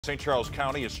St. Charles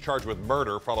County is charged with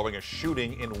murder following a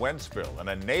shooting in Wentzville, and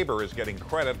a neighbor is getting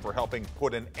credit for helping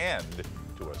put an end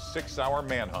to a 6-hour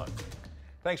manhunt.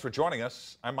 Thanks for joining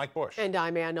us. I'm Mike Bush. And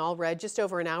I'm Ann Allred. Just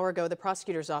over an hour ago, the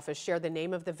prosecutor's office shared the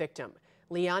name of the victim,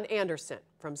 Leon Anderson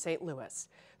from St. Louis.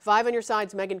 5 on your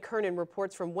side's Megan Kernan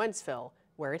reports from Wentzville,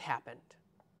 where it happened.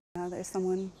 There's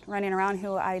someone running around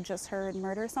who I just heard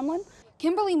murder someone.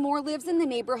 Kimberly Moore lives in the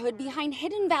neighborhood behind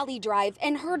Hidden Valley Drive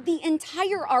and heard the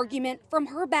entire argument from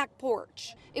her back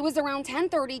porch. It was around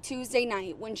 10:30 Tuesday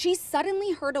night when she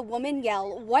suddenly heard a woman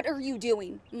yell, "What are you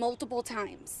doing?" multiple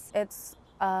times. It's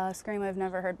a scream I've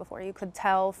never heard before. You could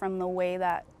tell from the way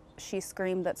that she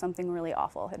screamed that something really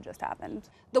awful had just happened.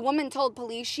 The woman told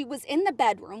police she was in the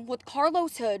bedroom with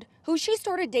Carlos Hood, who she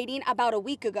started dating about a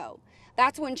week ago.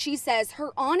 That's when she says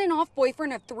her on and off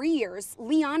boyfriend of 3 years,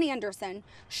 Leon Anderson,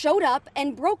 showed up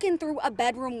and broke in through a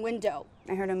bedroom window.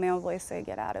 I heard a male voice say,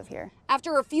 "Get out of here."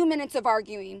 After a few minutes of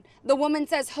arguing, the woman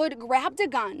says Hood grabbed a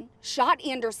gun, shot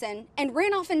Anderson, and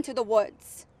ran off into the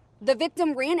woods. The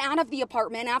victim ran out of the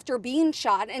apartment after being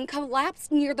shot and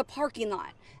collapsed near the parking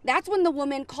lot. That's when the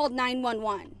woman called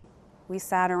 911. We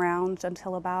sat around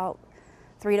until about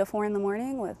 3 to 4 in the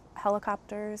morning with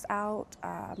helicopters out,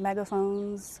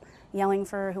 megaphones, yelling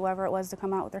for whoever it was to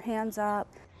come out with their hands up.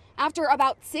 After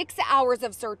about 6 hours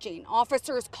of searching,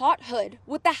 officers caught Hood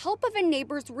with the help of a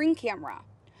neighbor's ring camera.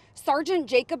 Sergeant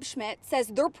Jacob Schmidt says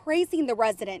they're praising the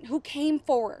resident who came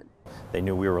forward. They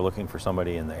knew we were looking for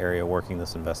somebody in the area working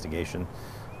this investigation.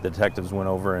 The detectives went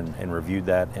over and reviewed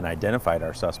that and identified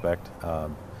our suspect,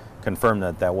 confirmed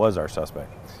that that was our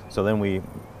suspect. So then we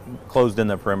closed in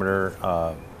the perimeter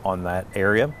on that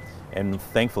area, and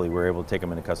thankfully we were able to take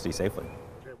him into custody safely.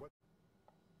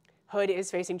 Hood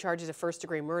is facing charges of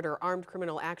first-degree murder, armed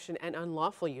criminal action, and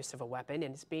unlawful use of a weapon,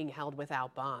 and is being held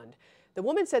without bond. The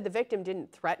woman said the victim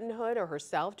didn't threaten Hood or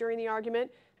herself during the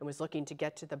argument and was looking to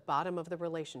get to the bottom of the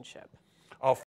relationship.